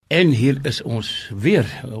En hier is ons weer,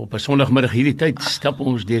 op 'n Sondagmiddag hierdie tyd stap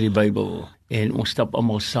ons deur die Bybel en ons stap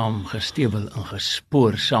almal saam gestewel en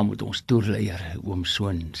gespoor saam met ons toerleier, oom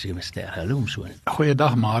Soon Zevenster. Hallo oom Soon.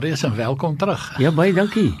 Goeiedag Marius en welkom terug. Ja, baie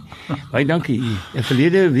dankie. Baie dankie. In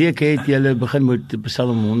verlede week het julle begin met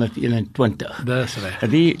Psalm 121. Dis reg.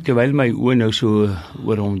 En terwyl my oë nou so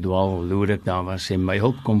oor hom dwaal, loer ek daar was en my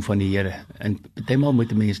hulp kom van die Here. En partymal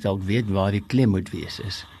moet 'n mens dalk weet waar die klem moet wees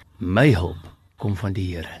is. My hulp kom van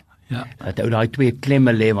die Here. Ja. Dat ou daai twee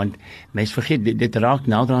klemme lê, want mens vergeet, dit raak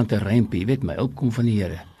naderhand 'n rympie, jy weet, my hulp kom van die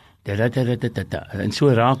Here. En so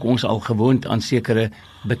raak ons al gewoond aan sekere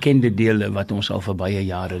bekende dele wat ons al vir baie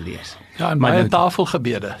jare lees. Ja, en Maar baie nou-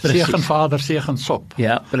 tafelgebede. Precies. Seën Vader, seën sop.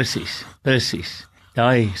 Ja, presies.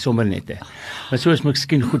 Daai sommer nette. Maar so is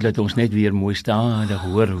miskien goed dat ons net weer mooi stadig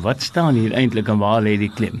hoor, wat staan hier eintlik en waar lê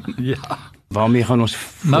die klem? Ja. Waarmee gaan ons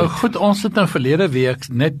Nou goed, ons het in verlede week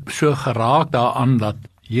net so geraak daaraan dat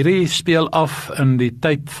hierdie speel af in die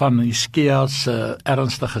tyd van Hiskia se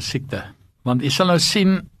ernstige siekte. Want jy sal nou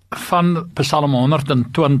sien van Psalm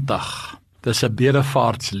 120, dis 'n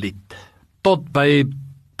bedevaartslied, tot by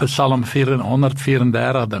Psalm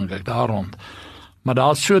 134 dink ek, daar rond. Maar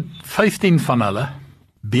daar is so 15 van hulle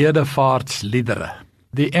bedevaartsliedere.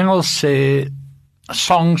 Die Engels sê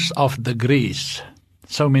songs of degrees,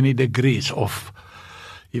 so many degrees, of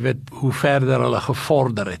jy weet hoe verder hulle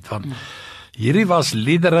gevorder het, want hierdie was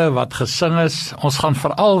liedere wat gesing is. Ons gaan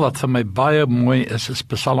veral, wat vir my baie mooi is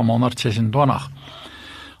Psalm 126.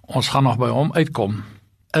 Ons gaan nog by hom uitkom.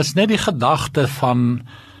 Is net die gedagte van,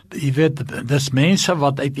 jy weet, dis mense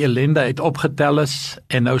wat uit ellende uit opgetel is,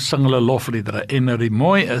 en nou sing hulle lofliedere. En nou die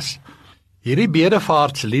mooi is, hierdie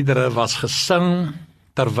bedevaartsliedere was gesing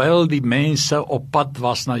terwyl die mense op pad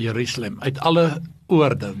was na Jerusalem, uit alle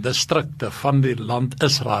oorde, distrikte van die land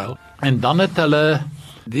Israel. En dan het hulle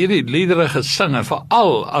hierdie liedere gesing, en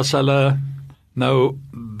veral as hulle nou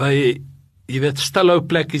by, jy weet, stilhou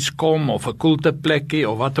plekkies kom, of 'n koelte plekkie,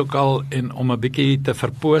 of wat ook al, en om 'n bietjie te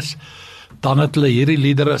verpoos, dan het hulle hierdie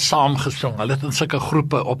liedere saam gesing. Hulle het in sulke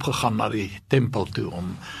groepe opgegaan na die tempel toe,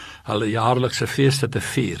 om hulle jaarlikse feeste te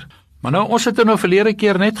vier. Maar nou, ons het nou verlede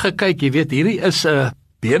keer net gekyk, jy weet, hierdie is 'n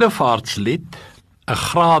bedevaartslied, 'n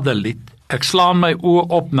gradelied. Ek slaan my oë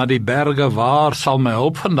op na die berge, waar sal my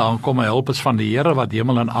hulp vandaan kom? My hulp is van die Here wat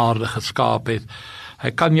hemel en aarde geskaap het.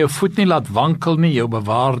 Hy kan jou voet nie laat wankel nie, jou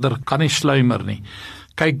bewaarder kan nie sluimer nie.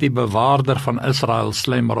 Kyk, die bewaarder van Israel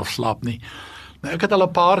sluimer of slaap nie. Nou, ek het al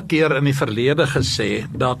 'n paar keer in die verlede gesê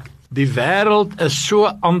dat die wêreld is so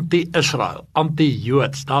anti-Israel,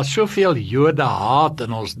 anti-Joods. Daar's soveel Jode haat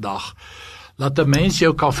in ons dag, dat 'n mens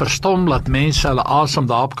jou kan verstom, dat mense hulle asem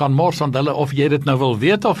daarop kan mors, want hulle, of jy dit nou wil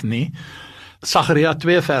weet of nie, Sagaria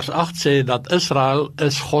 2 vers 8 sê dat Israel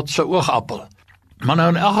is God se oogappel. Maar nou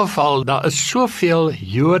in elk geval, daar is soveel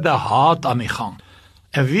Jode haat aan die gang.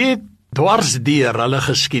 En weet, dwarsdeur hulle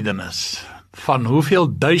geskiedenis, van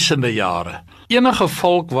hoeveel duisende jare, enige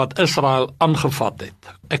volk wat Israel aangevat het.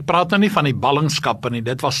 Ek praat nou nie van die ballingskappe nie,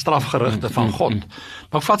 dit was strafgerigte van God.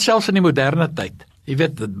 Maar ek vat selfs in die moderne tyd. Jy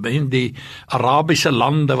weet, die Arabiese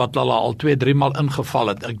lande wat hulle al 2-3 maal ingeval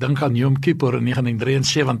het. Ek dink aan Yom Kippur in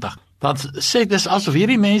 1973. Dan sê ek, dis asof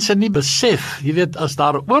hierdie mense nie besef, jy weet, as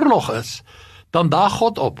daar oorlog is, dan daag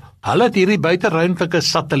God op. Hulle het hierdie buiteruimtelike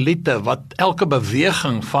satelliete wat elke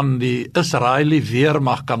beweging van die Israeli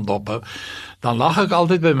weermag kan dophou. Dan lag ek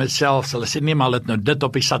altyd by myself, hulle sê nie, maar hulle het nou dit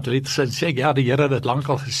op die satelliet gesien, sê ek, ja, die Here het dit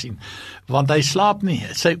lankal gesien, want hy slaap nie,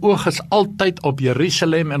 sy oog is altyd op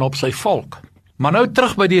Jerusalem en op sy volk. Maar nou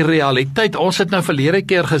terug by die realiteit, ons het nou verlede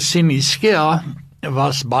keer gesien, Hiskia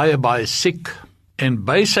was baie siek, en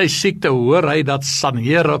by sy siekte hoor hy dat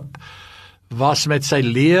Sanherib was met sy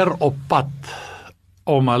leer op pad,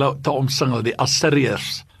 om hulle te omsingel, die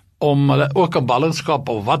Assiriërs, om hulle ook 'n ballingskap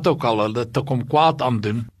of wat ook al hulle te kom kwaad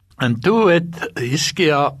aandoen. En toe het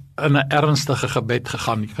Hiskia in 'n ernstige gebed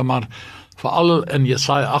gegaan. Jy kan maar veral in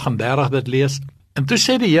Jesaja 38 dit lees. En toe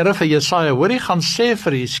sê die Here vir Jesaja, hoor, jy gaan sê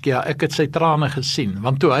vir Hiskia, ek het sy trane gesien.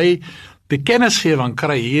 Want toe hy die kennisgewing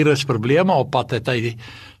kry, hier is probleme op pad, het hy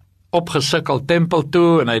opgesikkel tempel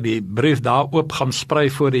toe, en hy die brief daar oop gaan sprei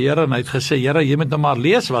voor die Here, en hy het gesê, Here, jy moet nou maar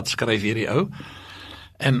lees wat skryf hierdie ou.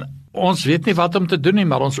 En ons weet nie wat om te doen nie,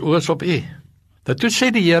 maar ons oë is op U. Toe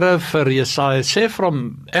sê die Here vir Jesaja, sê vir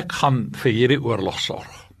hom, ek gaan vir hierdie oorlog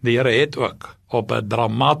sorg. Die Here het ook, op 'n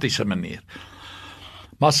dramatiese manier.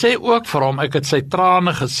 Maar sê ook vir hom, ek het sy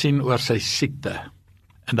trane gesien oor sy siekte,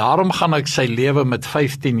 en daarom gaan ek sy lewe met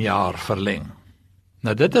 15 jaar verleng.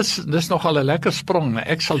 Nou dis nogal 'n lekker sprong,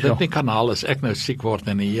 ek sal dit nie kan haal as ek nou siek word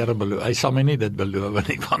en die Here beloof, hy sal my nie dit beloof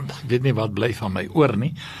nie, want ek weet nie wat bly van my oor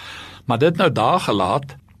nie, maar dit nou daar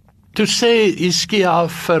gelaat, toe sê Hiskia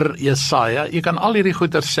vir Jesaja, jy kan al hierdie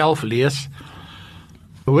goeie self lees,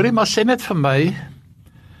 hoorie, maar sê net vir my,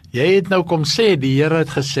 jy het nou kom sê, die Here het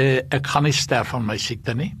gesê, ek gaan nie sterf van my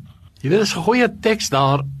siekte nie. Jy weet, is 'n goeie teks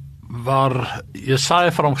daar, waar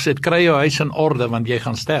Jesaja vir hom gesê het, kry jou huis in orde, want jy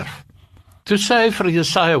gaan sterf. Toe sê hy vir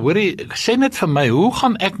Jesaja, hoorie, sê net vir my, hoe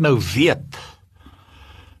gaan ek nou weet,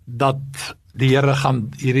 dat die Here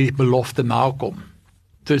gaan hierdie belofte nakom?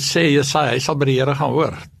 Toe sê Jesaja, hy sal by die Here gaan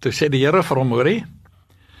hoor. Toe sê die Here vir hom, hoorie,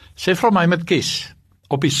 sê vir hom, hy moet kies,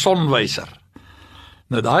 op die sonwyser.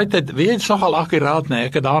 Nou daai tyd, weet jy nogal akkuraat, nee,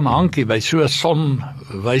 ek het daar 'n hankie by so 'n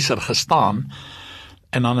sonwyser gestaan,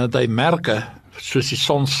 en dan het hy merke, soos die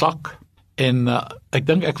son sak, en ek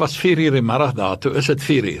dink ek was 4:00 die middag daar, toe is dit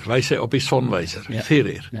 4:00, wys hy op die sonwyser,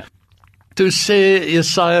 4:00. Ja. Toe sê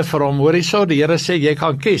Jesaja vir hom, hoorie so, die Here sê, jy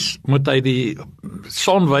kan kies, moet hy die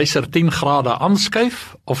sonwyser 10 grade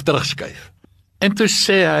aanskuif, of terugskuif? En toe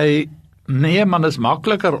sê hy, nee man, is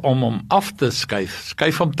makliker om hom af te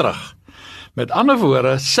skuif hom terug. Met ander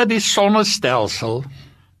woorde, sit die sonnestelsel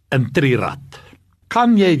in trirad.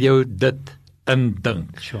 Kan jy jou dit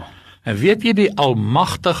indink? Sure. En weet jy, die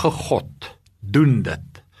almagtige God doen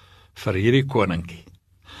dit vir hierdie koningkie.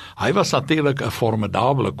 Hy was natuurlik 'n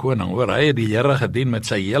formidabele koning, hoor, hy het die Here gedien met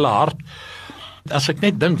sy hele hart. As ek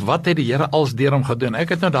net dink, wat het die Here als deur hom gedoen? Ek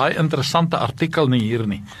het nou daai interessante artikel nie hier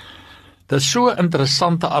nie. Dit is so 'n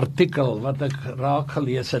interessante artikel wat ek raak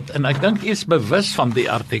gelees het, en ek dink iets bewus van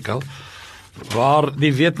die artikel, waar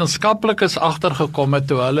die wetenskaplikes agtergekom het,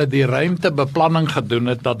 toe hulle die ruimtebeplanning gedoen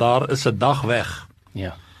het, dat daar is 'n dag weg.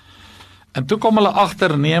 Ja. En toe kom hulle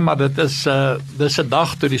agter, nee, maar dis 'n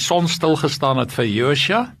dag toe die son stil gestaan het vir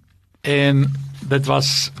Josua, en dit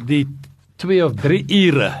was die 2 of 3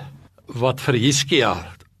 ure wat vir Hiskia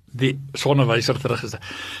die sonnewyser teruggestel.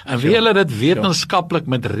 En wie hulle dit wetenskaplik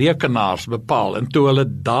met rekenaars bepaal, en toe hulle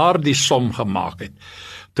daar die som gemaak het,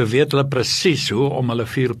 toe weet hulle presies hoe om hulle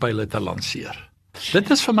vuurpyle te lanseer.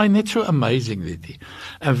 Dit is vir my net so amazing, weet jy.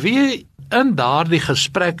 En wie in daardie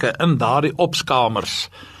gesprekke, in daardie opskamers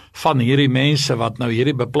van hierdie mense wat nou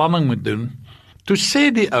hierdie beplanning moet doen, toe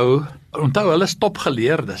sê die ou, onthou hulle is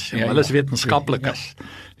topgeleerdes, hulle is wetenskaplikes,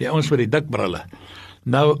 die ouens met die dik brille.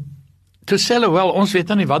 Nou, toe sê hulle, wel, ons weet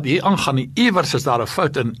nou nie wat hier aangaan nie, iewers is daar 'n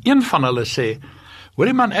fout, en een van hulle sê,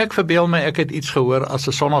 hoorie man, ek verbeel my, ek het iets gehoor as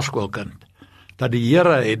 'n sonnaskoolkind, dat die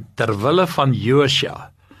Here het terwille van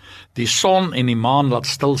Josua die son en die maan laat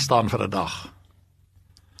stil staan vir 'n dag.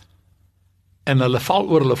 En hulle val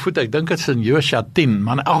oor hulle voete, ek dink dit is in Josua 10,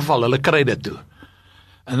 maar in elk geval, hulle kry dit toe.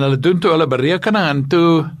 En hulle doen toe hulle berekening, en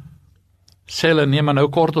toe sê hulle, nee, maar nou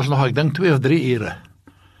kort ons nog, ek dink 2 of 3 ure.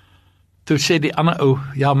 Toe sê die ander ou,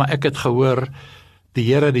 ja, maar ek het gehoor, die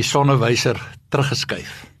Here die sonnewyser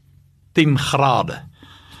teruggeskuif. 10 grade.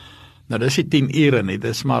 Nou, dis nie 10 ure nie,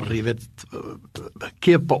 dis maar, jy weet,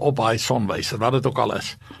 kepe op hy sonwyser, wat dit ook al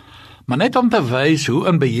is. Maar net om te wys hoe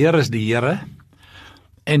in beheer is die Here,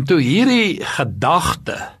 en toe hierdie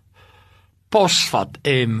gedagte posvat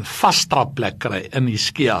en vasstrapplek kry in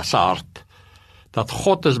Hiskia se hart, dat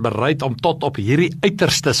God is bereid om tot op hierdie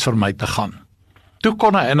uiterstes vir my te gaan. Toe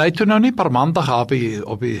kon hy, en hy toe nou nie parmantig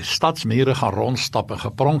op die stadsmure gaan rondstap en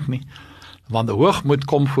gepronk nie, want die hoogmoed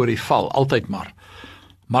kom voor die val, altyd maar.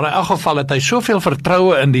 Maar in elk geval het hy soveel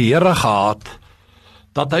vertroue in die Here gehad,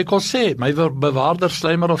 dat hy kon sê, my bewaarder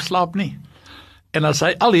sluimer of slaap nie. En as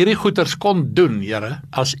hy al hierdie goeders kon doen, Here,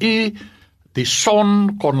 as u die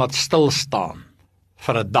son kon laat stilstaan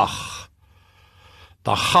vir 'n dag,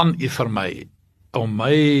 dan gaan u vir my, om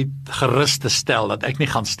my gerus te stel, dat ek nie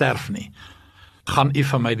gaan sterf nie, gaan u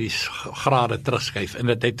vir my die grade terugskuif, en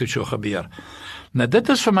dit het toe so gebeur. Nou dit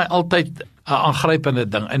is vir my altyd 'n aangrypende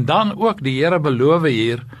ding, en dan ook die Here beloof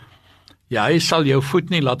hier, ja, hy sal jou voet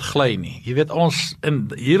nie laat gly nie. Jy weet ons,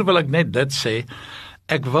 en hier wil ek net dit sê,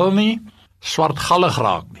 ek wil nie swartgallig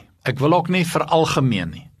raak nie, ek wil ook nie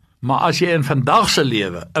veralgemeen nie, maar as jy in vandag se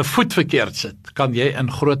lewe 'n voet verkeerd sit, kan jy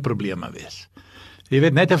in groot probleme wees. Jy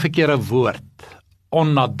weet, net 'n verkeerde woord,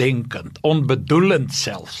 onnadenkend, onbedoelend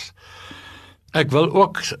selfs. Ek wil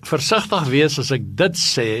ook versigtig wees as ek dit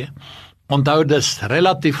sê, onthou dis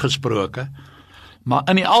relatief gesproke, maar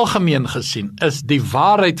in die algemeen gesien is die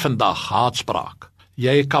waarheid vandag haatspraak.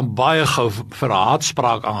 Jy kan baie gou vir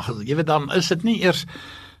haatspraak aangesien. Jy weet, dan is dit nie eers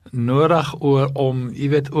nodig om, jy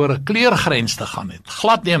weet, oor 'n kleurgrens te gaan het.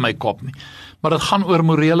 Glad nie in my kop nie, maar dit gaan oor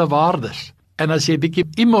morele waardes. En as jy 'n bietjie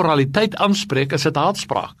immoraliteit aanspreek, is dit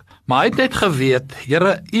haatspraak. Maar hy het net geweet,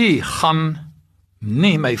 Here, u gaan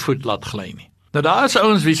nie my voet laat gly nie. Nou daar is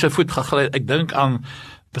ouens wie se voet gegly het. Ek dink aan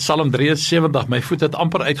Psalm 73, my voet het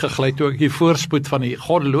amper uitgegly toe ek die voorspoed van die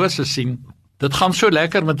goddelose sien. Dit gaan so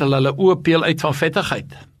lekker met hulle oë peel uit van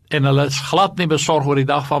vettigheid. En hulle is glad nie besorg oor die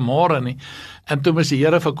dag van môre nie. En toe moes die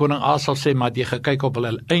Here vir koning Asa sê, maar jy gekyk op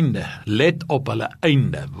hulle einde, let op hulle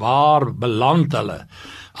einde, waar beland hulle,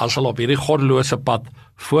 as hulle op hierdie goddelose pad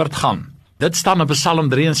voortgaan. Dit staan in Psalm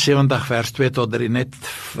 73 vers 2 tot 3, net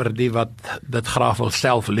vir die wat dit graag wil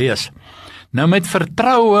self lees. Nou met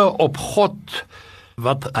vertroue op God,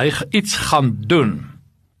 wat hy iets gaan doen,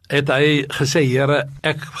 het hy gesê, Here,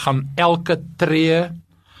 ek gaan elke tree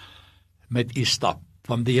met u stap.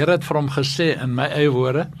 Want die Here het vir hom gesê, in my eie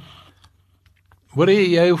woorde, hoor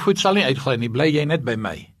jy, jou voet sal nie uitgly nie, bly jy net by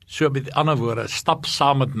my. So met ander woorde, stap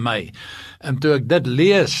saam met my. En toe ek dit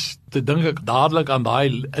lees, toe dink ek dadelik aan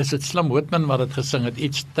daai, is dit Slim Whitman wat het gesing het,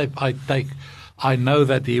 each step I take, I know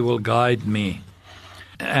that he will guide me.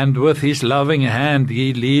 And with his loving hand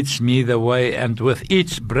he leads me the way, and with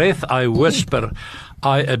each breath I whisper,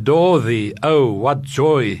 I adore thee, oh, what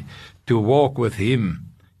joy to walk with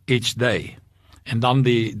him each day. En dan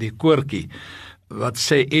die koortjie, wat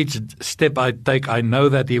sê, each step I take, I know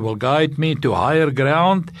that he will guide me to higher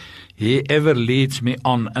ground, he ever leads me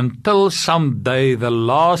on, until someday the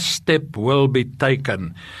last step will be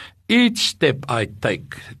taken. Each step I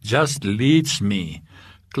take just leads me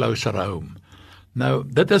closer home. Nou,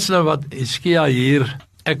 dit is nou wat Hizkia hier,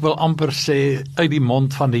 ek wil amper sê, uit die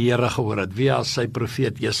mond van die Here gehoor het, via sy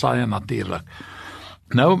profeet Jesaja natuurlik.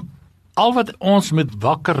 Nou, al wat ons moet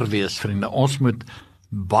wakker wees, vriende, ons moet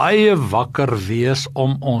baie wakker wees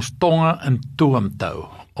om ons tonge in toom te hou,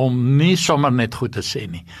 om nie sommer net goed te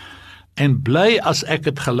sê nie. En bly as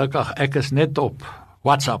ek het gelukkig, ek is net op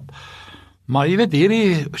WhatsApp, maar jy weet,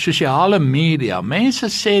 hierdie sosiale media,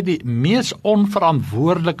 mense sê die mees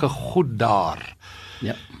onverantwoordelike goed daar,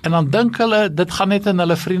 ja. En dan dink hulle, dit gaan net in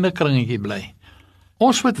hulle vriendekringetjie bly.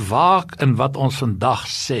 Ons moet waak in wat ons vandag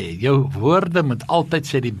sê. Jou woorde moet altyd,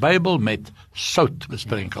 sê die Bybel, met sout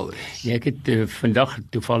besprenkel wees. Ja, ek het vandag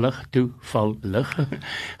toevallig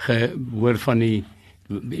gehoor van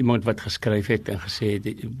iemand wat geskryf het en gesê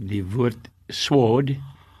die woord sword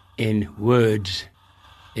en words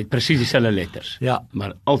het presies dieselfde letters. Ja.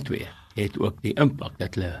 Maar albei het ook die impak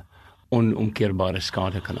dat hulle onomkeerbare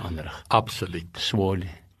skade kan aanrig. Absoluut. Sword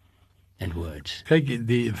and words. Kyk,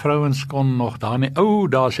 die vrouens kon nog daar nie,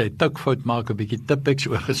 daar sy tikfout maak, 'n bietjie Tipex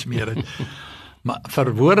oorgesmeer het. Maar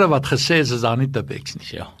vir woorde wat gesê is daar nie Tipex nie.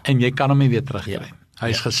 Ja. En jy kan hom nie weer terugkry. Ja. Hy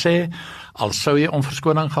is gesê, al sou jy om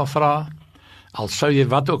verskoning gaan vra, al sou jy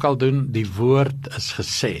wat ook al doen, die woord is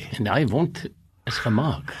gesê. En daai wond is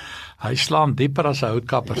gemaak. Hy slaan dieper as 'n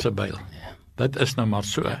houtkapper se byl. Dit is nou maar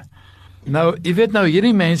so. Nou, jy weet nou,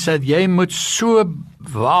 hierdie mense, jy moet so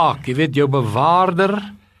waak, jy weet, jou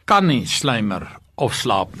bewaarder kan nie sluimer of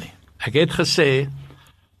slaap nie. Ek het gesê,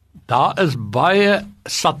 daar is baie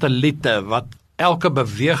satelliete wat elke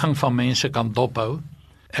beweging van mense kan dophou.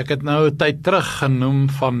 Ek het nou 'n tyd terug genoem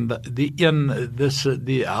van die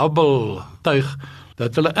die Hubble tuig,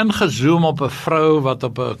 dat hulle ingezoom op 'n vrou wat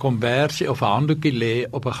op 'n kombersie of 'n handdoekie lê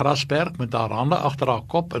op 'n grasperk met haar hande agter haar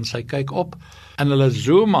kop en sy kyk op, en hulle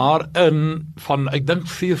zoom haar in van, ek dink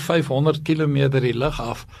 400-500 kilometer die lug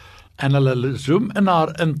af, en hulle zoom in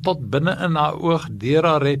haar in tot binne in haar oog, deur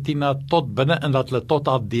haar retina tot binne in, dat hulle tot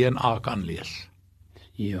haar DNA kan lees.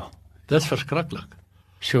 Ja. Dis verskriklik.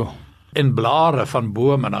 So. In blare van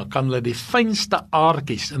bome, dan kan hulle die fynste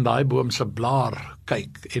aardkies in daai boom se blaar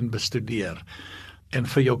kyk en bestudeer. En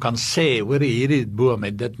vir jou kan sê, hoor jy, hierdie boom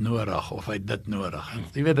het dit nodig, of hy het dit nodig.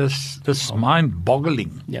 Jy weet, dis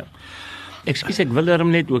mind-boggling. Ja. Ekskuus, ek wil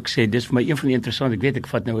daarom net ook sê, dis vir my een van die interessante, ek weet ek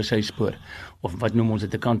vat nou 'n syspoor, of wat noem ons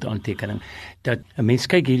dit 'n kantaantekening, dat 'n mens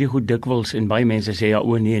kyk hierdie goed dikwels, en baie mense sê, ja,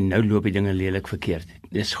 o nee, nou loop die dinge lelik verkeerd.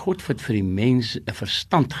 Dis God wat vir die mens 'n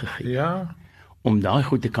verstand gegee. Ja. Om daai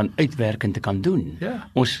goed te kan uitwerk en te kan doen. Ja.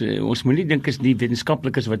 Ons moenie dink is die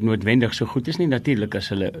wetenskaplikes wat noodwendig so goed is nie, natuurlik as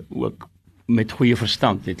hulle ook met goeie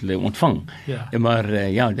verstand het hulle ontvang. Ja. Maar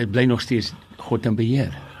ja, dit bly nog steeds God in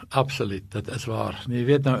beheer. Absoluut, dit is waar. Jy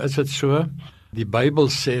weet nou, is dit so, die Bybel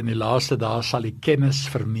sê in die laaste dae sal die kennis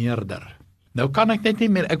vermeerder. Nou kan ek net nie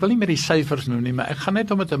meer, ek wil nie meer die syfers noem nie, maar ek gaan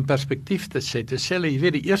net om dit in perspektief te sê, jy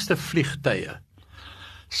weet, die eerste vliegtye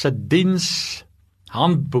se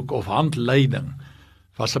dienshandboek of handleiding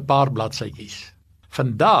was 'n paar bladsytjies.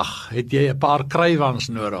 Vandag het jy 'n paar krywans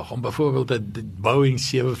nodig om byvoorbeeld 'n Boeing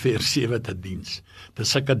 747 te diens.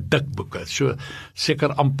 Dis sulke dik boeke, so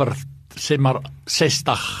seker amper sê maar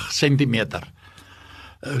 60 centimeter.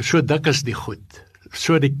 So dik is die goed.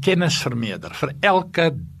 So die kennis vermeerder. Vir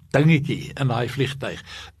elke dingetjie in daai vliegtuig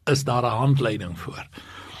is daar 'n handleiding voor.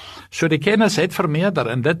 So die kennis het vermeerder,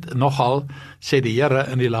 en dit nogal, sê die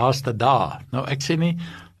Here, in die laaste dae. Nou ek sê nie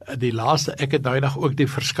die laaste, ek het nou eendag ook die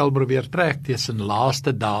verskil probeer trek tussen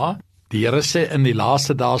laaste dae Die Here sê in die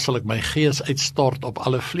laaste dae sal ek my gees uitstort op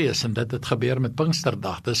alle vlees, en dit het gebeur met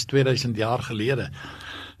Pinksterdag, dis 2000 jaar gelede.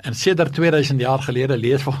 En sedert 2000 jaar gelede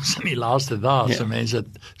lees ons in die laaste dae, so mense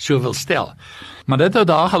het so wil stel. Maar dit het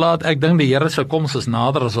daar gelaat, ek dink die Here se koms is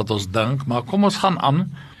nader as wat ons dink, maar kom ons gaan aan.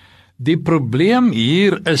 Die probleem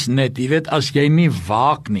hier is net, jy weet, as jy nie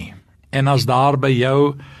waak nie, en as daar by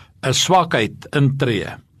jou 'n swakheid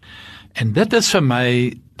intree, en dit is vir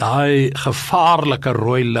my daai gevaarlike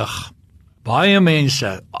rooi lig. Baie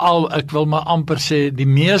mense, ek wil maar amper sê, die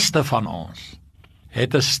meeste van ons,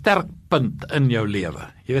 het 'n sterk punt in jou lewe.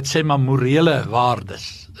 Jy weet, sê maar morele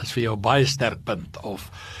waardes, is vir jou baie sterk punt, of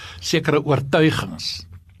sekere oortuigings.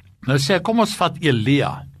 Nou sê, kom ons vat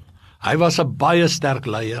Elia. Hy was 'n baie sterk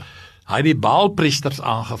leier. Hy het die Baalpriesters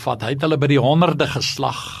aangevat, hy het hulle by die 100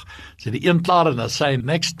 geslag. Sy die een klaar en dan sê hy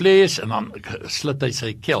next place, en dan slit hy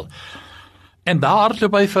sy keel. En daar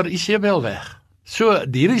hardloop hy vir Isabel weg. So,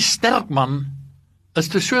 hierdie sterk man is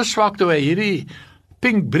te so swak toe hy hierdie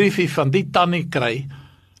pink briefie van die tannie kry,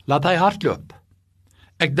 laat hy hardloop.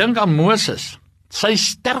 Ek dink aan Moses. Sy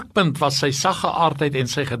sterkpunt was sy saggeaardheid en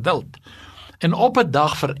sy geduld. En op 'n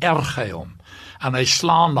dag vererg hy hom. En hy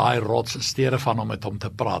slaan daai rots in steede van om met hom te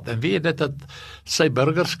praat. En weet dit het sy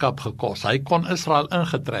burgerskap gekos. Hy kon Israel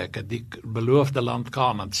ingetrek het, die beloofde land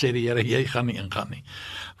Kanaan. Sê die Here, jy gaan nie ingaan nie,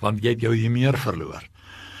 want jy het jou meer verloor.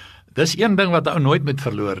 Dis een ding wat ou nooit met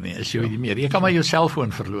verloor nie, is jou meer. Jy kan maar jou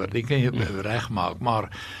selfoon verloor, die kan jy regmaak, maar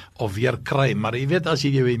of weer kry, maar jy weet as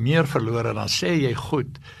jy jou meer verloor en dan sê jy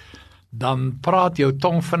goed, dan praat jou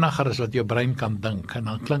tong vinniger as wat jou brein kan dink, en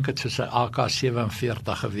dan klink dit soos 'n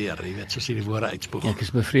AK-47 geweer, jy weet, soos jy die woorde uitspoeg. Ek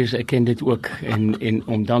is bevrees, ek ken dit ook, en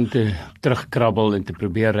om dan te terugkrabbel en te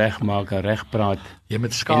probeer regmaak en regpraat, jy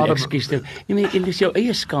met skade, en ekskuus te, en dis jou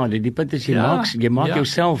eie skade, die punt is, jy maak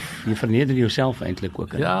jouself, jy verneder jouself eintlik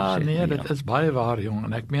ook. Ja, nee, dit is baie waar, jong,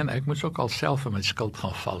 en ek meen, ek moes ook al self in my skuld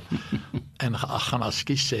gaan val, en gaan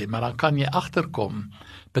ekskuus sê, maar dan kan jy agterkom,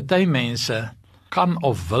 party mense kan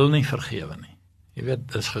of wil nie vergewe nie. Jy weet,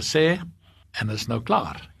 dit is gesê, en is nou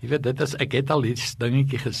klaar. Jy weet, ek het al iets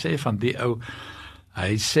dingetjie gesê van die ou,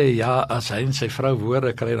 hy sê, ja, as hy en sy vrou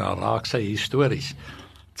woorde kry, dan raak sy histories.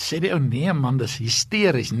 Sê die ou, nee man, dis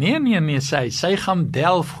hysteries. Nee, sê, sy gaan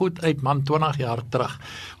delf goed uit, man, 20 jaar terug,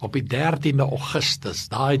 op die 13de Augustus,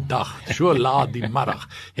 daai dag, so laat die middag,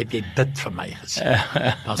 het jy dit vir my gesê.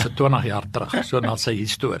 Dan is dit 20 jaar terug, so dan sy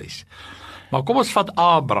histories. Maar kom ons vat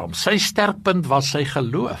Abraham, sy sterkpunt was sy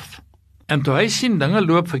geloof. En toe hy sien dinge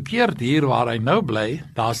loop verkeerd hier waar hy nou bly,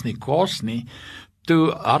 daar's nie kos nie,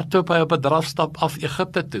 toe hardloop hy op 'n drafstap af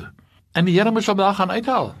Egipte toe. En die Here moes hom daar gaan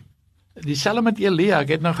uithaal. Dieselfde met Elia, ek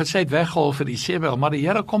het nou gesê, het weggehol vir Isabel, maar die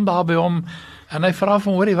Here kom daar by hom, en hy vra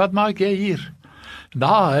van, hoorie, wat maak jy hier?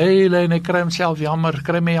 Daar huil en hy kry homself jammer,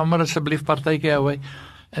 kry my jammer asseblief partytjie hou hy.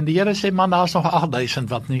 En die Here sê, man, daar's nog 8000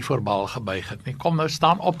 wat nie voor Baal gebuig het nie. Kom nou,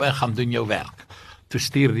 staan op en gaan doen jou werk. Toe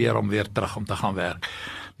stuur die Here hom weer terug om te gaan werk.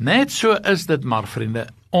 Net so is dit maar, vriende,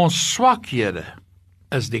 ons swakhede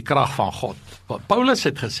is die krag van God. Want Paulus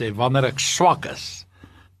het gesê, wanneer ek swak is,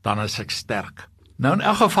 dan is ek sterk. Nou in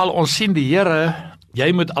elk geval, ons sien die Here,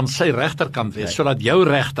 jy moet aan sy regterkant wees, sodat jou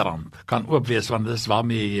regterhand kan oop wees, want dit is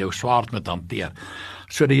waarmee jy jou swaard moet hanteer.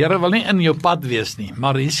 So die Here wil nie in jou pad wees nie,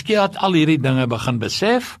 maar Hizkia het al hierdie dinge begin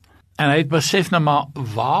besef, en hy het besef nou maar,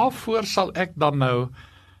 waarvoor sal ek dan nou,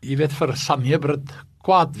 jy weet, vir Sanhedrin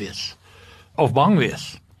kwaad wees, of bang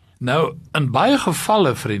wees? Nou, in baie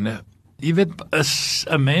gevalle, vriende, jy weet, is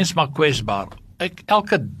 'n mens maar kwesbaar.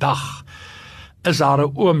 Elke dag is daar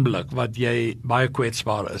 'n oomblik wat jy baie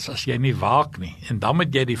kwesbaar is, as jy nie waak nie, en dan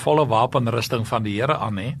moet jy die volle wapenrusting van die Here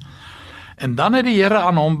aan hê, en dan het die Here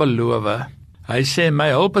aan hom beloof, hy sê, my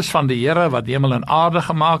hulp is van die Here wat hemel en aarde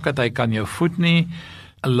gemaak het, hy kan jou voet nie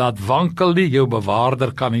laat wankel nie, jou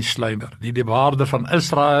bewaarder kan nie sluimer. Die bewaarder van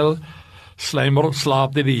Israel, sluimer,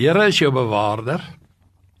 slaap nie, die Here is jou bewaarder,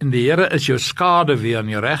 en die Here is jou skaduwee aan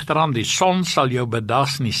jou regterhand, die son sal jou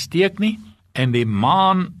bedags nie steek nie, en die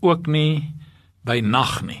maan ook nie by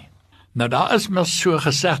nag nie. Nou daar is mos so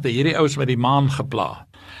gesegde, hierdie ouens met die maan gepla.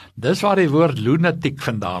 Dis waar die woord lunatiek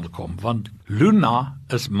vandaan kom, want luna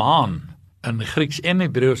is maan, in Grieks en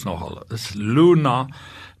Hebreëus nogal, is luna,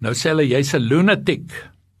 nou sê hulle, jy's 'n lunatic,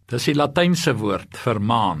 dis die Latynse woord vir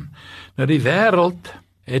maan. Nou die wêreld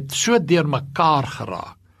het so deur mekaar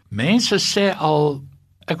geraak. Mense sê al,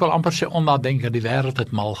 ek wil amper sê onnadenkend, die wêreld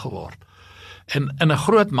het mal geword. En in 'n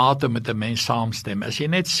groot mate met 'n mens saamstem, as jy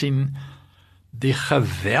net sien, die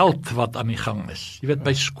geweld wat aan die gang is. Jy weet,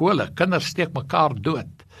 by skole, kinders steek mekaar dood.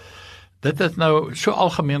 Dit het nou so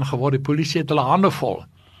algemeen geword, die polisie het hulle hande vol.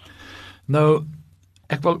 Nou,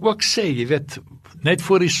 ek wil ook sê, jy weet, net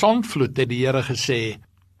voor die sonvloed het die Here gesê,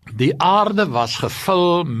 Die aarde was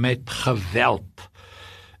gevul met geweld.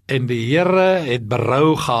 En die Here het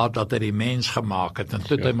berou gehad dat hy die mens gemaak het. En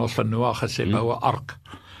toe het hy ons van Noag gesê, bou 'n ark.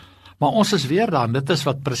 Maar ons is weer daar, en dit is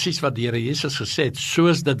presies wat die Here Jesus gesê het,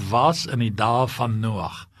 soos dit was in die dae van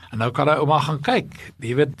Noag. En nou kan hy ouma gaan kyk,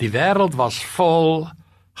 jy weet, die wêreld was vol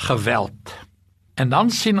geweld. En dan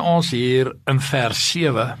sien ons hier in vers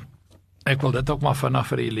 7, ek wil dit ook maar vinnig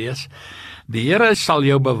vir u lees, die Here sal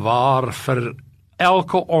jou bewaar vir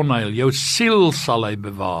elke onheil, jou siel sal hy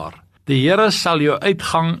bewaar. Die Here sal jou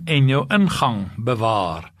uitgang en jou ingang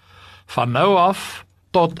bewaar, van nou af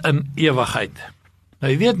tot in ewigheid.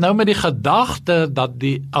 Nou jy weet, nou met die gedagte dat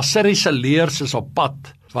die Assiriese leers is op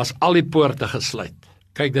pad, was al die poorte gesluit.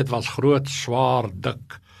 Kyk, dit was groot, swaar,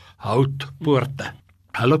 dik, houtpoorte.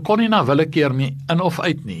 Hulle kon nie na willekeur meer in of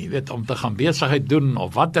uit nie, jy weet, om te gaan besigheid doen,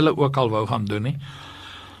 of wat hulle ook al wou gaan doen nie.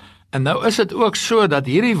 En nou is dit ook so, dat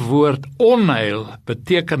hierdie woord onheil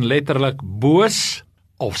beteken letterlik boos,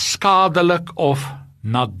 of skadelik, of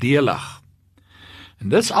nadelig. En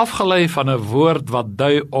dit is afgelei van 'n woord wat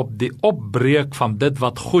dui op die opbreek van dit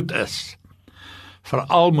wat goed is,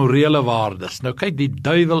 veral morele waardes. Nou kyk, die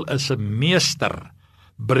duiwel is 'n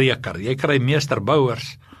meesterbreker, jy kry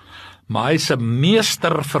meesterbouers, maar hy is 'n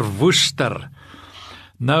meesterverwoester.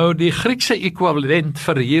 Nou die Griekse ekwivalent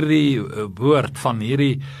vir hierdie woord van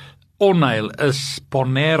hierdie onheil is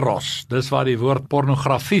poneros, dis waar die woord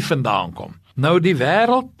pornografie vandaan kom. Nou die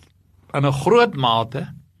wêreld in 'n groot mate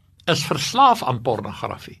is verslaaf aan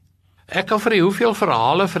pornografie. Ek kan vir u hoeveel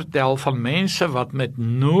verhale vertel van mense wat met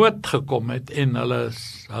nood gekom het en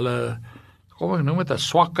hulle kom ek noem dit 'n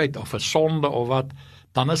swakheid of 'n sonde of wat,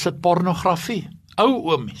 dan is dit pornografie.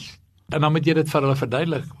 Ou oomies. En dan moet jy dit vir hulle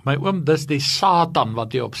verduidelik. My oom, dis die Satan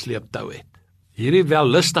wat jy op sleeptou het. Hierdie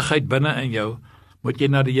wellustigheid binne in jou, moet jy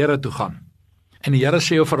na die Here toe gaan. En die Here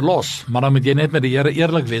sê jou verlos, maar dan moet jy net met die Here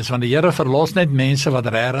eerlik wees, want die Here verlos net mense wat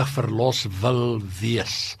regtig verlos wil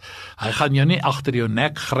wees. Hy gaan jou nie agter jou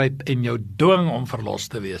nek gryp en jou dwing om verlos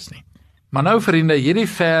te wees nie. Maar nou vriende, hierdie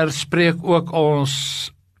vers spreek ook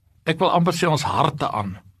ons, ek wil amper sê ons harte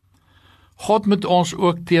aan. God moet ons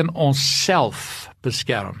ook teen onsself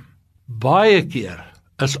beskerm. Baie keer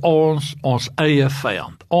is ons eie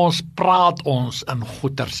vyand. Ons praat ons in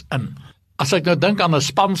goeters in. As ek nou dink aan 'n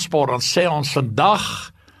spansport, dan sê ons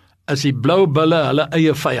vandag is die blou bulle hulle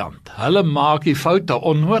eie vyand. Hulle maak die foute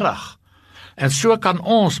onnodig. En so kan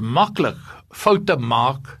ons maklik foute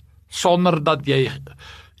maak sonder dat jy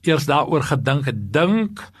eers daaroor gedink het.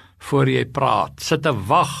 Dink voor jy praat. Sit 'n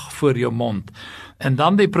wag voor jou mond. En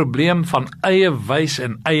dan die probleem van eie wys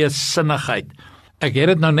en eie sinnigheid. Ek het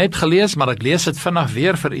dit nou net gelees, maar ek lees dit vinnig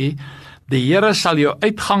weer vir u. Die Here sal jou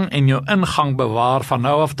uitgang en jou ingang bewaar van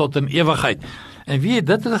nou af tot in ewigheid. En wie het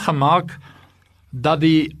dit gemaak dat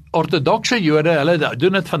die ortodokse Jode, hulle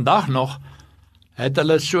doen dit vandag nog, het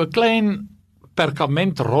hulle so klein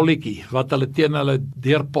perkamentrolletjie wat hulle teen hulle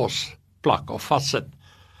deurpos plak of vassit.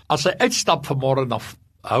 As hy uitstap vanmôre, dan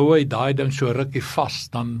hou hy daai ding so rukkie vas,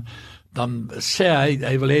 dan sê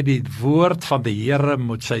hy wil hê die woord van die Here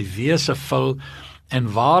moet sy wese vul,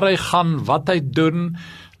 en waar hy gaan, wat hy doen,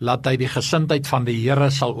 laat hy die gesindheid van die Here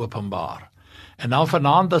sal openbaar. En dan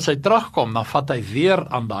vanaand as hy terugkom, dan vat hy weer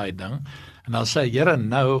aan daai ding, en dan sê hy, Here,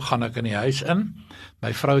 nou gaan ek in die huis in,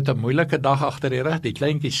 my vrou het 'n moeilike dag agter die rug, die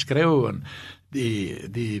kleintjie skreeu, en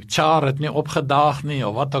die char het nie opgedaag nie,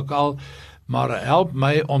 of wat ook al, maar help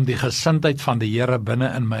my om die gesindheid van die Here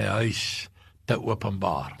binne in my huis te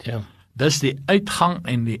openbaar. Ja. Dis die uitgang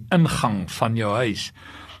en die ingang van jou huis.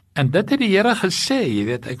 En dit het die Here gesê, jy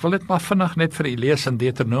weet, ek wil dit maar vinnig net vir u lees in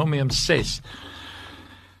Deuteronomium 6.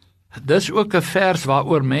 Dis ook 'n vers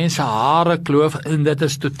waaroor mense hare kloof, en dit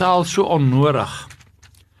is totaal so onnodig.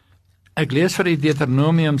 Ek lees vir u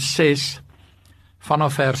Deuteronomium 6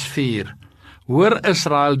 vanaf vers 4. Hoor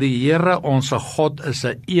Israel, die Here ons God is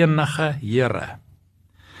 'n enige Here.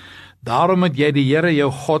 Daarom moet jy die Here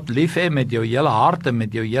jou God lief hê met jou hele hart en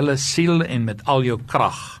met jou hele siel en met al jou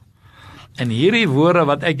krag. En hierdie woorde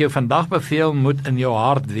wat ek jou vandag beveel, moet in jou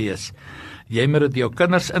hart wees. Jy moet dit jou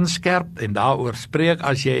kinders inskerp en daaroor spreek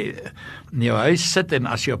as jy in jou huis sit en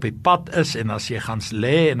as jy op die pad is en as jy gaan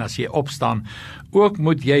lê en as jy opstaan. Ook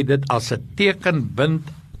moet jy dit as 'n teken bind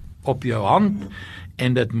op jou hand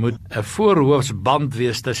en dit moet 'n voorhoofsband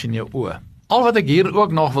wees tussen jou oë. Al wat ek hier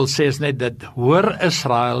ook nog wil sê is net dit, hoor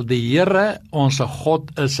Israel, die Here, ons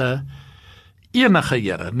God is 'n enige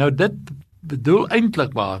Here. Nou dit bedoel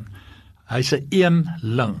eintlik maar, hy's 'n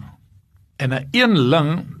eenling. En 'n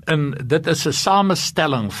eenling, en dit is 'n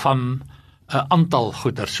samestelling van 'n aantal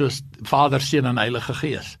goeder, soos Vader, Seun en Heilige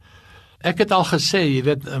Gees. Ek het al gesê, jy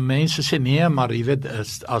weet, mense sê nee, maar jy weet,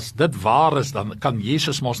 as dit waar is, dan kan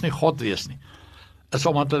Jesus mos nie God wees nie. Is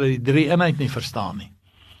omdat hulle die drie eenheid nie verstaan nie.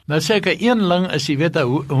 Nou sê ek, 'n eenling is, jy weet,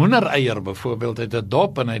 'n hoendereier byvoorbeeld, het 'n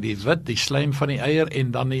dop en hy die wit, die slijm van die eier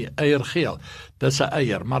en dan die eier geel. Dis 'n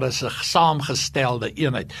eier, maar dis 'n saamgestelde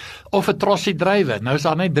eenheid. Of 'n trossie druiwe. Nou is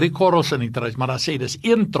daar net 3 korrels in die truis, maar dan sê dis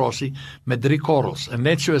 1 trossie met 3 korrels. En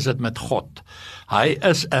net so is dit met God. Hy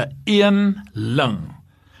is 'n eenling.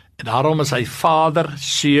 En daarom is hy Vader,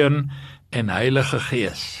 Seun en Heilige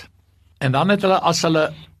Gees. En dan het hulle, as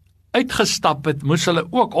hulle uitgestap het, moes hulle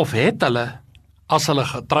ook, of het hulle, as hulle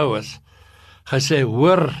getrou is, gesê,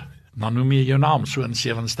 hoor, dan noem jy jou naam, Soon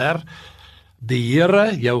Zevenster, die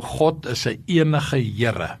Here, jou God, is 'n enige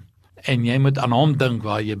Here, en jy moet aan hom dink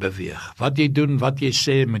waar jy beweeg. Wat jy doen, wat jy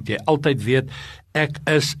sê, moet jy altyd weet, ek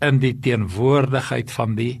is in die teenwoordigheid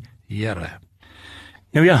van die Here.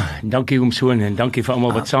 Nou ja, dankie oom Soon en dankie vir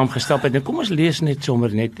almal wat saamgestap het. En kom ons lees net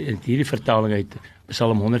sommer net in hierdie vertaling uit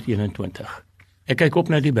Psalm 121. Ek kyk op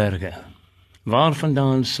na die berge.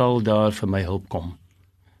 Waarvandaan sal daar vir my hulp kom?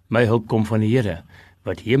 My hulp kom van die Here,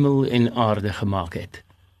 wat hemel en aarde gemaak het.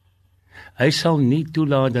 Hy sal nie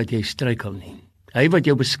toelaat dat jy struikel nie. Hy wat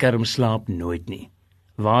jou beskerm, slaap nooit nie.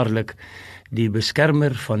 Waarlik, die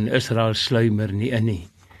beskermer van Israel sluimer nie in nie,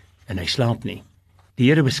 en hy slaap nie. Die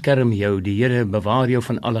Here beskerm jou, die Here bewaar jou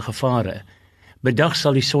van alle gevare. Bedag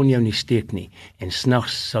sal die son jou nie steek nie, en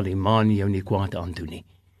snags sal die maan jou nie kwaad aandoen nie.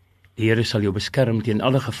 Die Here sal jou beskerm teen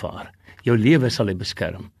alle gevaar. Jou lewe sal hy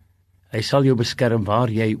beskerm. Hy sal jou beskerm waar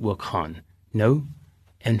jy ook gaan, nou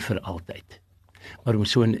en vir altyd. Maar om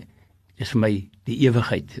so is vir my die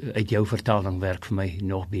ewigheid uit jou vertaling werk vir my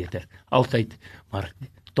nog beter. Altyd, maar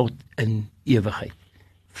tot in ewigheid,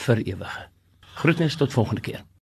 vir ewige. Groetnis tot volgende keer.